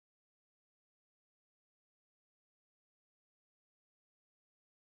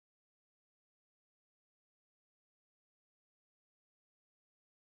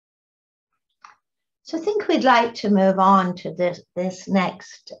So I think we'd like to move on to this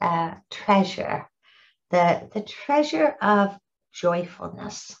next treasure, the treasure of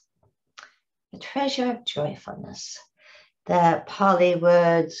joyfulness. The treasure of joyfulness. The Pali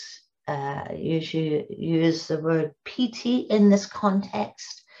words usually use the word Pīti in this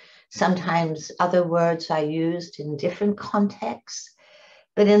context. Sometimes other words are used in different contexts,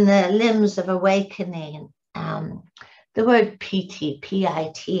 but in the limbs of awakening, the word Pīti,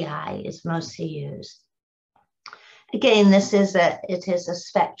 P-I-T-I, is mostly used. Again, it is a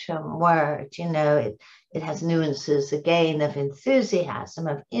spectrum word, you know, it has nuances again of enthusiasm,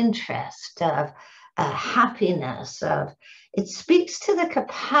 of interest, of happiness, it speaks to the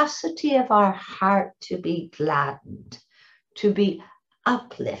capacity of our heart to be gladdened, to be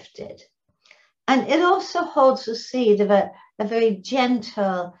uplifted. And it also holds the seed of a very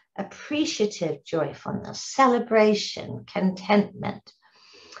gentle, appreciative joyfulness, celebration, contentment.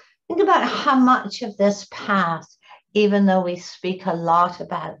 Think about how much of this path, even though we speak a lot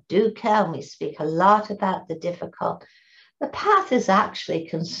about dukkha and we speak a lot about the difficult, the path is actually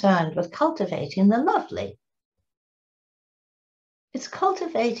concerned with cultivating the lovely. It's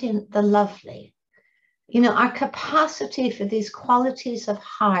cultivating the lovely. You know, our capacity for these qualities of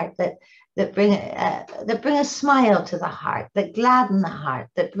heart that bring a smile to the heart, that gladden the heart,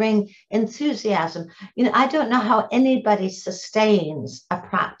 that bring enthusiasm. You know, I don't know how anybody sustains a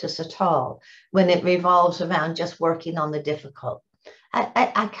practice at all when it revolves around just working on the difficult.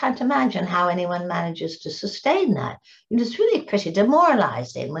 I can't imagine how anyone manages to sustain that. You know, it's really pretty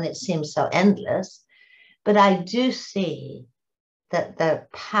demoralizing when it seems so endless. But I do see that the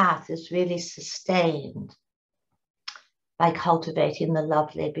path is really sustained by cultivating the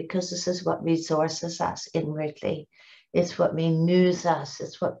lovely, because this is what resources us inwardly. It's what renews us.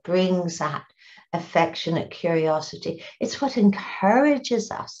 It's what brings that affectionate curiosity. It's what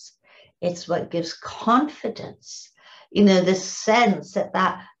encourages us. It's what gives confidence. You know, this sense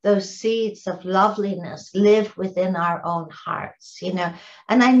that those seeds of loveliness live within our own hearts, you know.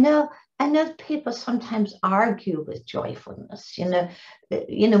 And I know people sometimes argue with joyfulness. You know,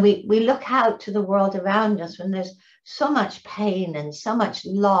 we look out to the world around us when there's so much pain and so much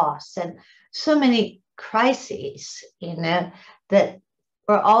loss and so many crises, you know, that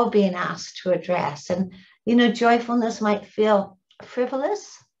we're all being asked to address. And, you know, joyfulness might feel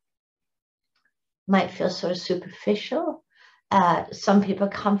frivolous, might feel sort of superficial. Some people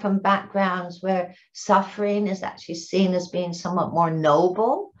come from backgrounds where suffering is actually seen as being somewhat more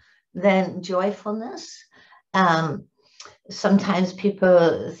noble than joyfulness. Sometimes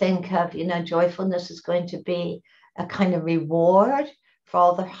people think of, you know, joyfulness is going to be a kind of reward for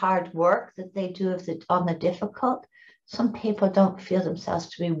all the hard work that they do on the difficult. Some people don't feel themselves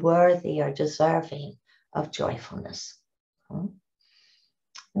to be worthy or deserving of joyfulness.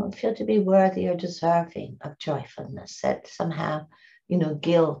 Don't feel to be worthy or deserving of joyfulness, that somehow, you know,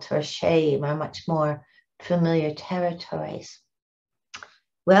 guilt or shame are much more familiar territories.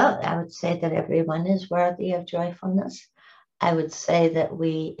 Well, I would say that everyone is worthy of joyfulness. I would say that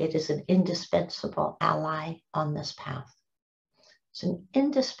it is an indispensable ally on this path. It's an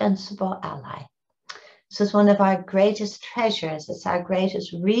indispensable ally. This is one of our greatest treasures. It's our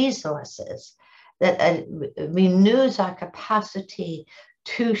greatest resources that renews our capacity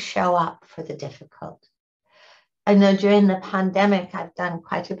to show up for the difficult. I know during the pandemic, I've done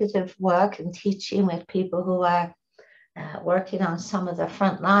quite a bit of work and teaching with people who are working on some of the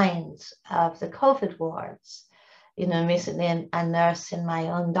front lines of the COVID wards. You know, recently a nurse in my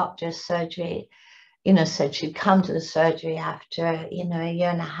own doctor's surgery, you know, said she'd come to the surgery after, you know, a year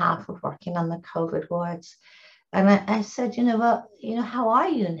and a half of working on the COVID wards. And I said, you know, well, you know, how are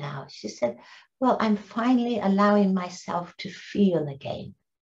you now? She said, well, I'm finally allowing myself to feel again.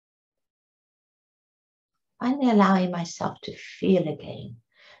 Finally allowing myself to feel again.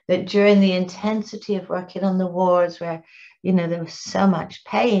 That during the intensity of working on the wards where, you know, there was so much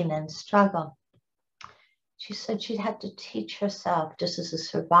pain and struggle, she said she'd had to teach herself, just as a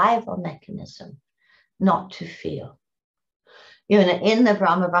survival mechanism, not to feel. You know, in the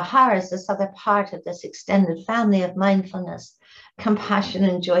Brahma Viharas, this other part of this extended family of mindfulness, compassion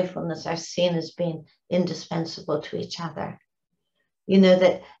and joyfulness are seen as being indispensable to each other. You know,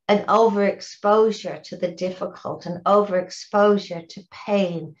 that an overexposure to the difficult, an overexposure to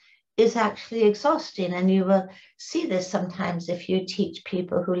pain is actually exhausting. And you will see this sometimes if you teach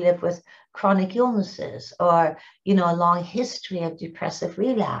people who live with chronic illnesses or, you know, a long history of depressive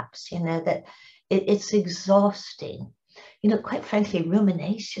relapse, you know, that it's exhausting. You know, quite frankly,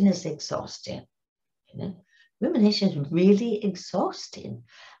 rumination is exhausting. You know, rumination is really exhausting.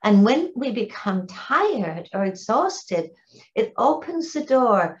 And when we become tired or exhausted, it opens the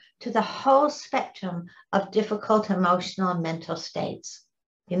door to the whole spectrum of difficult emotional and mental states.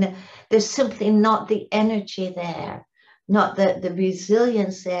 You know, there's simply not the energy there, not the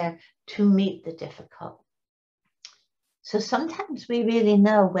resilience there to meet the difficult. So sometimes we really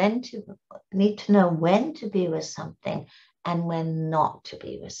need to know when to be with something and when not to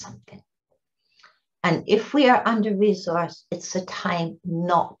be with something. And if we are under-resourced, it's a time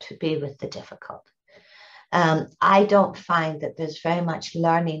not to be with the difficult. I don't find that there's very much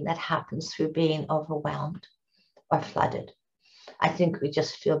learning that happens through being overwhelmed or flooded. I think we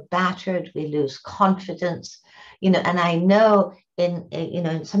just feel battered, we lose confidence, and I know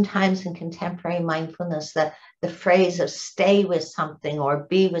sometimes in contemporary mindfulness, the phrase of stay with something or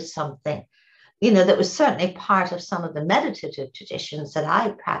be with something, that was certainly part of some of the meditative traditions that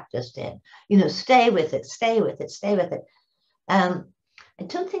I practiced in, stay with it, stay with it, stay with it. I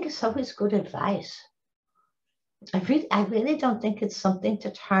don't think it's always good advice. I really don't think it's something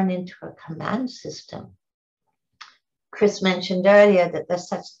to turn into a command system. Chris mentioned earlier that there's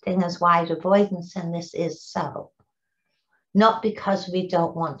such a thing as wide avoidance, and this is so. Not because we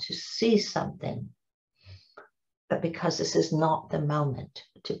don't want to see something, but because this is not the moment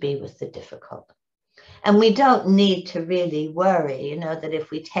to be with the difficult. And we don't need to really worry, that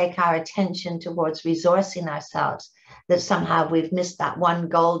if we take our attention towards resourcing ourselves, that somehow we've missed that one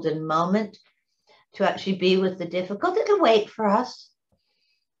golden moment to actually be with the difficult. It'll wait for us.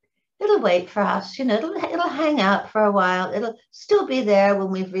 It'll wait for us, it'll hang out for a while. It'll still be there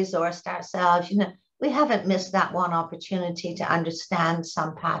when we've resourced ourselves. We haven't missed that one opportunity to understand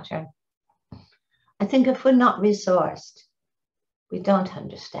some pattern. I think if we're not resourced, we don't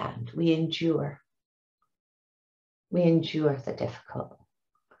understand. We endure. We endure the difficult.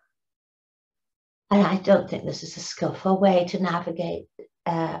 And I don't think this is a skillful way to navigate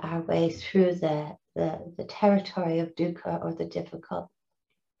our way through the territory of dukkha or the difficult.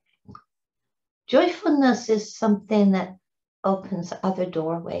 Joyfulness is something that opens other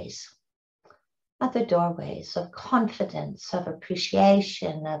doorways of confidence, of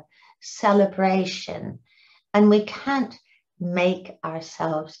appreciation, of celebration. And we can't make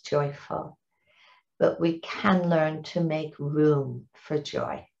ourselves joyful, but we can learn to make room for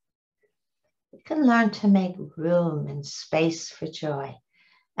joy. We can learn to make room and space for joy.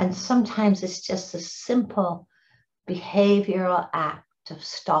 And sometimes it's just a simple behavioral act of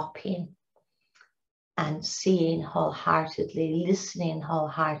stopping and seeing wholeheartedly, listening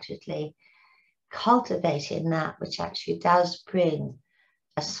wholeheartedly, cultivating that which actually does bring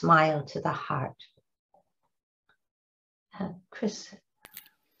a smile to the heart. Chris.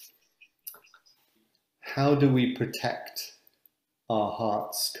 How do we protect our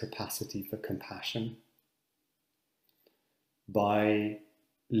heart's capacity for compassion? By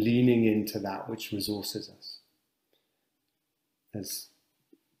leaning into that which resources us. As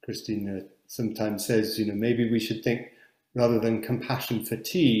Christina sometimes says, maybe we should think, rather than compassion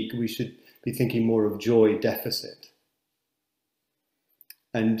fatigue, we should be thinking more of joy deficit.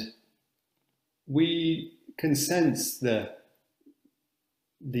 And we can sense the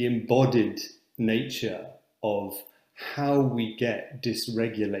embodied nature of how we get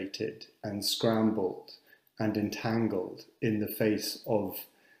dysregulated and scrambled and entangled in the face of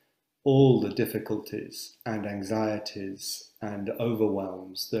all the difficulties and anxieties and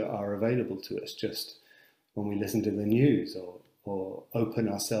overwhelms that are available to us just when we listen to the news or open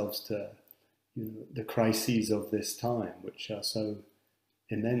ourselves to the crises of this time, which are so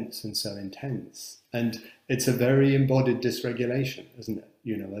immense and so intense. And it's a very embodied dysregulation, isn't it?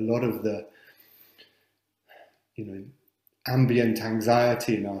 A lot of the ambient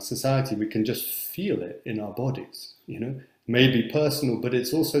anxiety in our society, we can just feel it in our bodies, maybe personal, but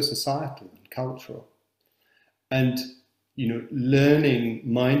it's also societal and cultural. And, learning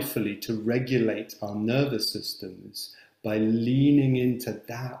mindfully to regulate our nervous systems by leaning into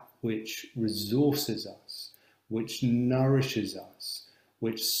that which resources us, which nourishes us,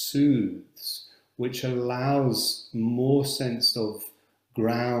 which soothes, which allows more sense of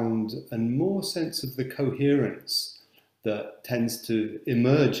ground and more sense of the coherence that tends to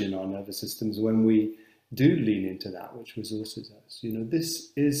emerge in our nervous systems when we do lean into that which resources us.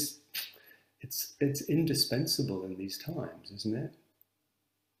 This is, it's indispensable in these times, isn't it?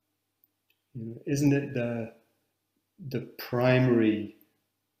 Isn't it the primary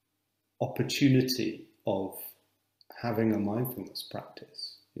opportunity of having a mindfulness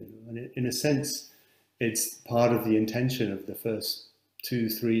practice? And in a sense, it's part of the intention of the first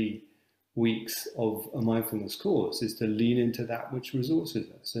 2-3 weeks of a mindfulness course, is to lean into that which resources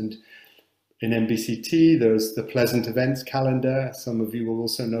us. And In MBCT, there's the pleasant events calendar. Some of you will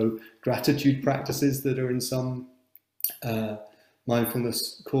also know gratitude practices that are in some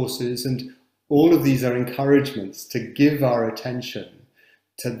mindfulness courses. And all of these are encouragements to give our attention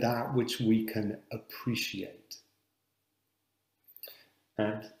to that which we can appreciate.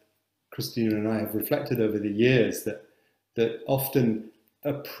 And Christina and I have reflected over the years that often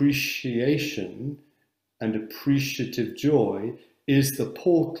appreciation and appreciative joy is the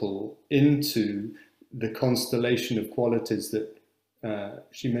portal into the constellation of qualities that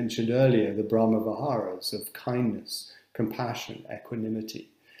she mentioned earlier, the Brahma Viharas of kindness, compassion, equanimity,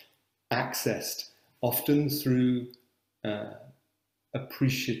 accessed often through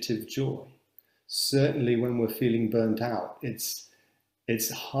appreciative joy. Certainly when we're feeling burnt out, it's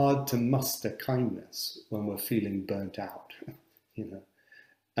hard to muster kindness when we're feeling burnt out, you know.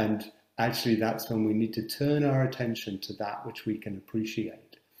 And actually that's when we need to turn our attention to that which we can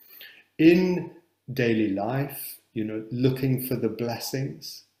appreciate. In daily life, you know, looking for the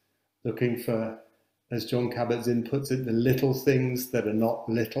blessings, looking for, as John Kabat-Zinn puts it, the little things that are not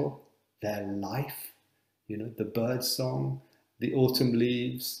little, they're life, you know, the bird song, the autumn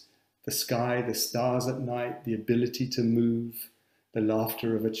leaves, the sky, the stars at night, the ability to move, the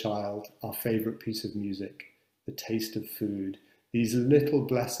laughter of a child, our favorite piece of music, the taste of food, these little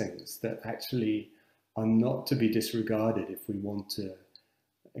blessings that actually are not to be disregarded if we want to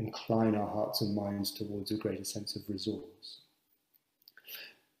incline our hearts and minds towards a greater sense of resource.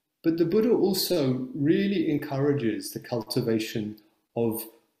 But the Buddha also really encourages the cultivation of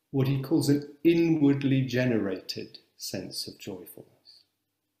what he calls an inwardly generated sense of joyfulness.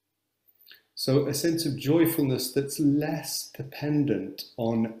 So a sense of joyfulness that's less dependent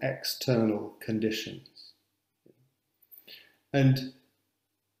on external conditions. And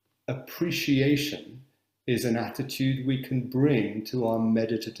appreciation is an attitude we can bring to our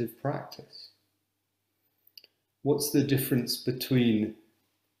meditative practice. What's the difference between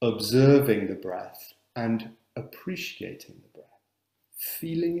observing the breath and appreciating the breath?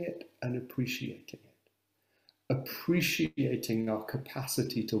 Feeling it and appreciating it. Appreciating our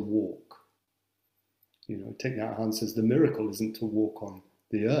capacity to walk. You know, Thich Nhat Hanh says the miracle isn't to walk on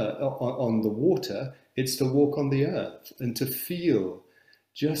the earth, on the water, it's to walk on the earth and to feel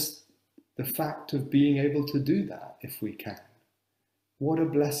just the fact of being able to do that if we can. What a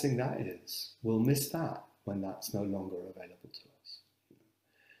blessing that is. We'll miss that when that's no longer available to us.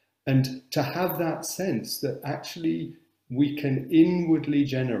 And to have that sense that actually we can inwardly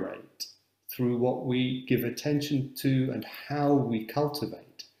generate through what we give attention to and how we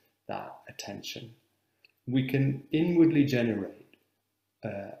cultivate that attention, we can inwardly generate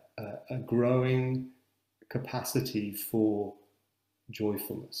a growing capacity for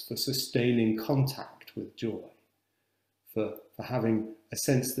joyfulness, for sustaining contact with joy, for having a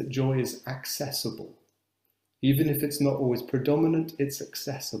sense that joy is accessible. Even if it's not always predominant, it's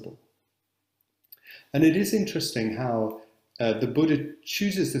accessible. And it is interesting how the Buddha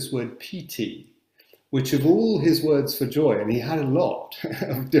chooses this word Pīti, which of all his words for joy, and he had a lot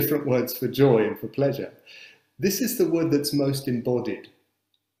of different words for joy and for pleasure, this is the word that's most embodied.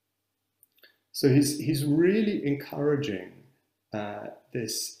 So he's really encouraging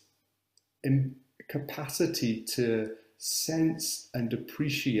this capacity to sense and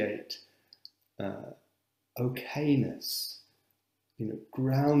appreciate okayness, you know,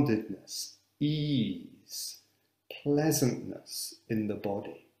 groundedness, ease, pleasantness in the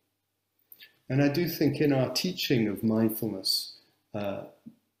body. And I do think in our teaching of mindfulness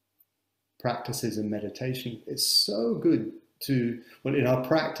practices and meditation, it's so good to, well, in our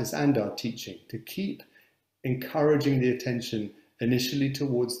practice and our teaching, to keep encouraging the attention initially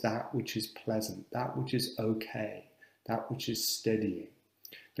towards that which is pleasant, that which is okay, that which is steadying,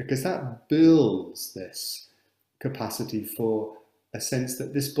 because that builds this capacity for a sense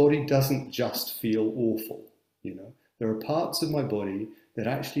that this body doesn't just feel awful. You know, there are parts of my body that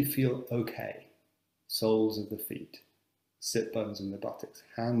actually feel okay. Soles of the feet, sit bones in the buttocks,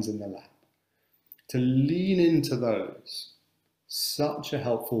 hands in the lap. To lean into those, such a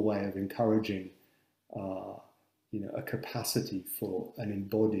helpful way of encouraging a capacity for an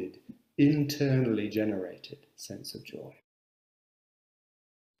embodied, internally generated sense of joy.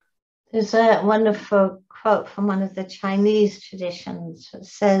 There's a wonderful quote from one of the Chinese traditions that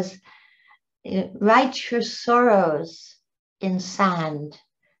says, write your sorrows in sand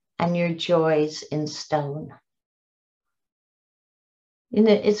and your joys in stone. You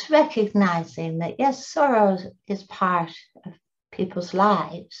know, it's recognizing that, yes, sorrow is part of people's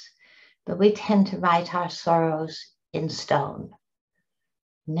lives, but we tend to write our sorrows in stone.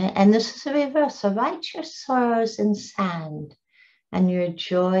 And this is the reverse. So write your sorrows in sand and your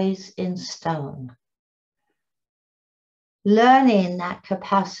joys in stone. Learning that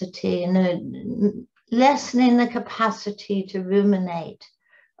capacity and lessening the capacity to ruminate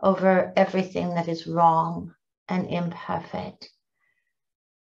over everything that is wrong and imperfect.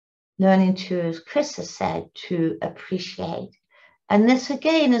 Learning to, as Chris has said, to appreciate. And this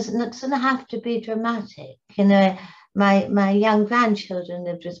again doesn't have to be dramatic. You know, my young grandchildren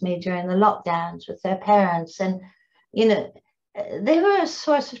lived with me during the lockdowns with their parents, and you know, they were a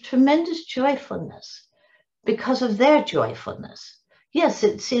source of tremendous joyfulness because of their joyfulness. Yes,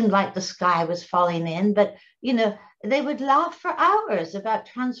 it seemed like the sky was falling in, but you know, they would laugh for hours about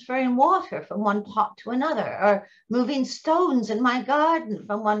transferring water from one pot to another, or moving stones in my garden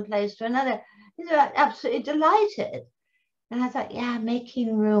from one place to another. They were absolutely delighted. And I thought, yeah,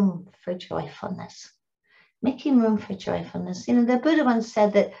 making room for joyfulness. Making room for joyfulness. You know, the Buddha once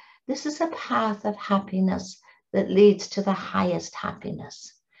said that this is a path of happiness that leads to the highest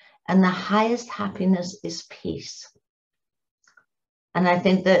happiness. And the highest happiness is peace. And I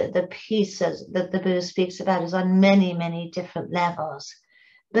think that the peace that the Buddha speaks about is on many, many different levels.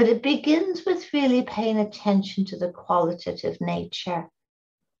 But it begins with really paying attention to the qualitative nature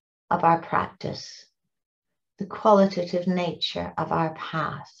of our practice, the qualitative nature of our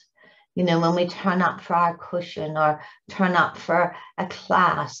path. You know, when we turn up for our cushion or turn up for a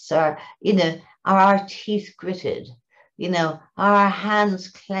class, or, you know, are our teeth gritted? You know, are our hands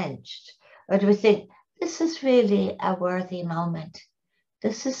clenched? Or do we think, this is really a worthy moment?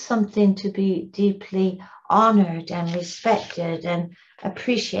 This is something to be deeply honored and respected and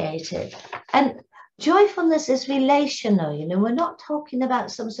appreciated. And joyfulness is relational. You know, we're not talking about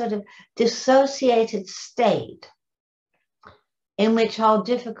some sort of dissociated state in which all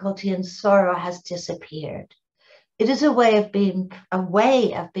difficulty and sorrow has disappeared. It is a way of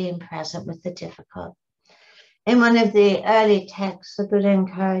being present with the difficult. In one of the early texts, the Buddha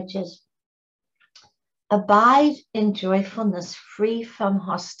encourages, abide in joyfulness free from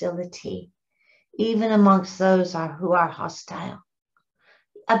hostility, even amongst those who are hostile.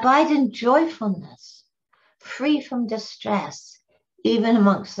 Abide in joyfulness free from distress, even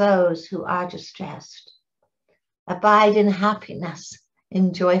amongst those who are distressed. Abide in happiness,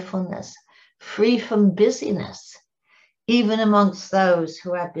 in joyfulness, free from busyness, even amongst those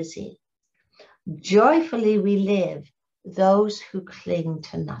who are busy. Joyfully we live, those who cling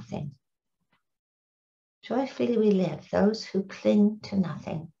to nothing. Joyfully we live, those who cling to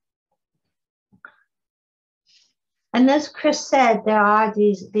nothing. And as Chris said, there are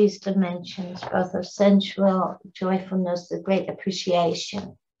these dimensions, both of sensual joyfulness, the great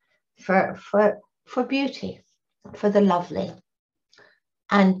appreciation for beauty, for the lovely,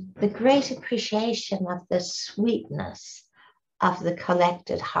 and the great appreciation of the sweetness of the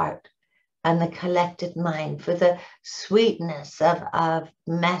collected heart and the collected mind, for the sweetness of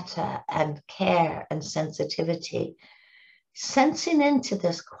metta and care and sensitivity, sensing into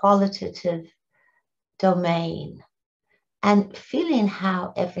this qualitative domain and feeling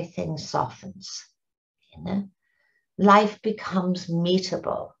how everything softens. You know, life becomes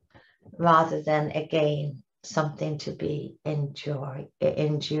meetable rather than, again, something to be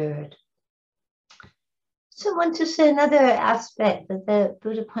endured. So I want to say another aspect that the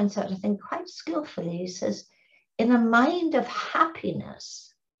Buddha points out, I think quite skillfully. He says, in a mind of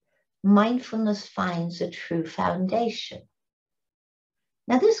happiness, mindfulness finds a true foundation.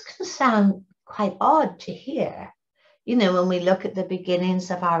 Now, this can sound quite odd to hear. You know, when we look at the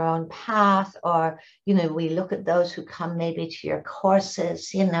beginnings of our own path, or, you know, we look at those who come maybe to your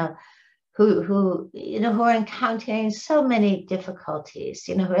courses, you know, who are encountering so many difficulties,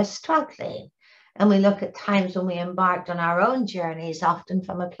 you know, who are struggling. And we look at times when we embarked on our own journeys, often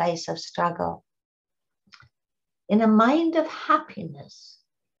from a place of struggle. In a mind of happiness,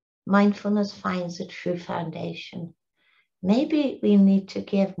 mindfulness finds a true foundation. Maybe we need to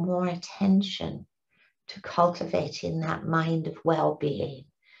give more attention to cultivating that mind of well-being.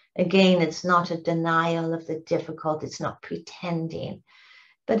 Again, it's not a denial of the difficult, it's not pretending,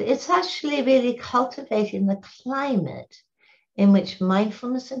 but it's actually really cultivating the climate in which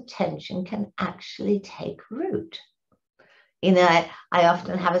mindfulness and attention can actually take root. You know, I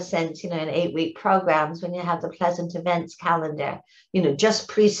often have a sense, you know, in 8-week programs, when you have the pleasant events calendar, you know, just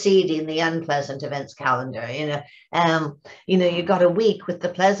preceding the unpleasant events calendar, you've got a week with the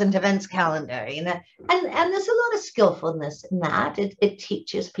pleasant events calendar, you know, and there's a lot of skillfulness in that. It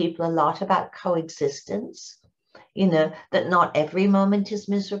teaches people a lot about coexistence, you know, that not every moment is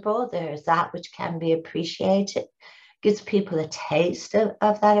miserable. There's that which can be appreciated, gives people a taste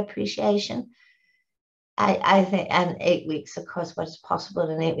of that appreciation. I think, and 8 weeks, of course, what is possible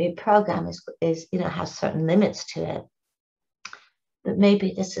in an 8-week program is, you know, has certain limits to it. But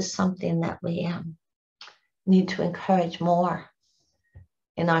maybe this is something that we need to encourage more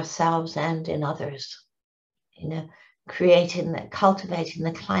in ourselves and in others. Cultivating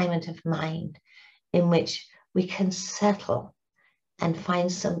the climate of mind in which we can settle and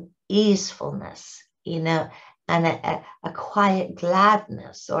find some easefulness, and a quiet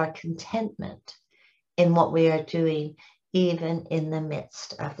gladness or contentment in what we are doing, even in the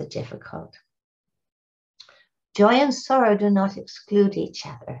midst of the difficult. Joy and sorrow do not exclude each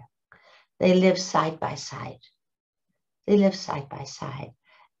other. They live side by side. They live side by side.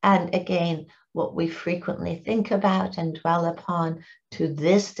 And again, what we frequently think about and dwell upon, to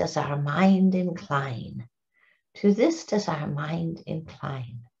this does our mind incline. To this does our mind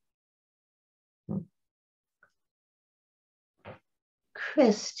incline.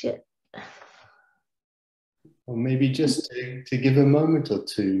 Chris, or maybe just to give a moment or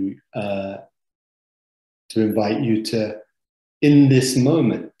two to invite you to, in this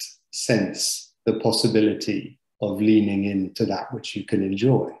moment, sense the possibility of leaning into that which you can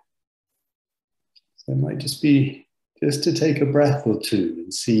enjoy. So it might just be just to take a breath or two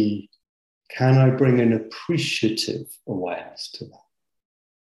and see, can I bring an appreciative awareness to that?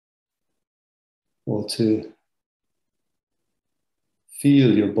 Or to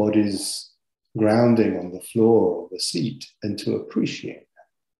feel your body's grounding on the floor or the seat and to appreciate that.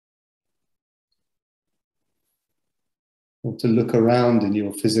 Or to look around in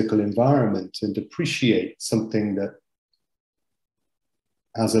your physical environment and appreciate something that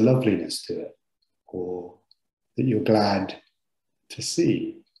has a loveliness to it, or that you're glad to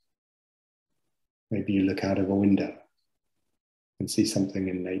see. Maybe you look out of a window and see something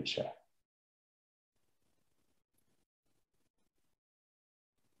in nature.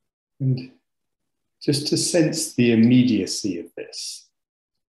 And just to sense the immediacy of this.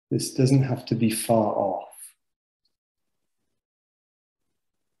 This doesn't have to be far off.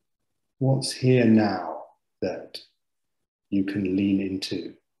 What's here now that you can lean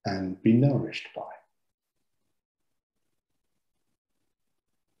into and be nourished by?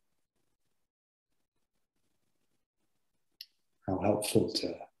 How helpful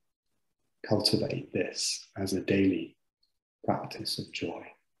to cultivate this as a daily practice of joy.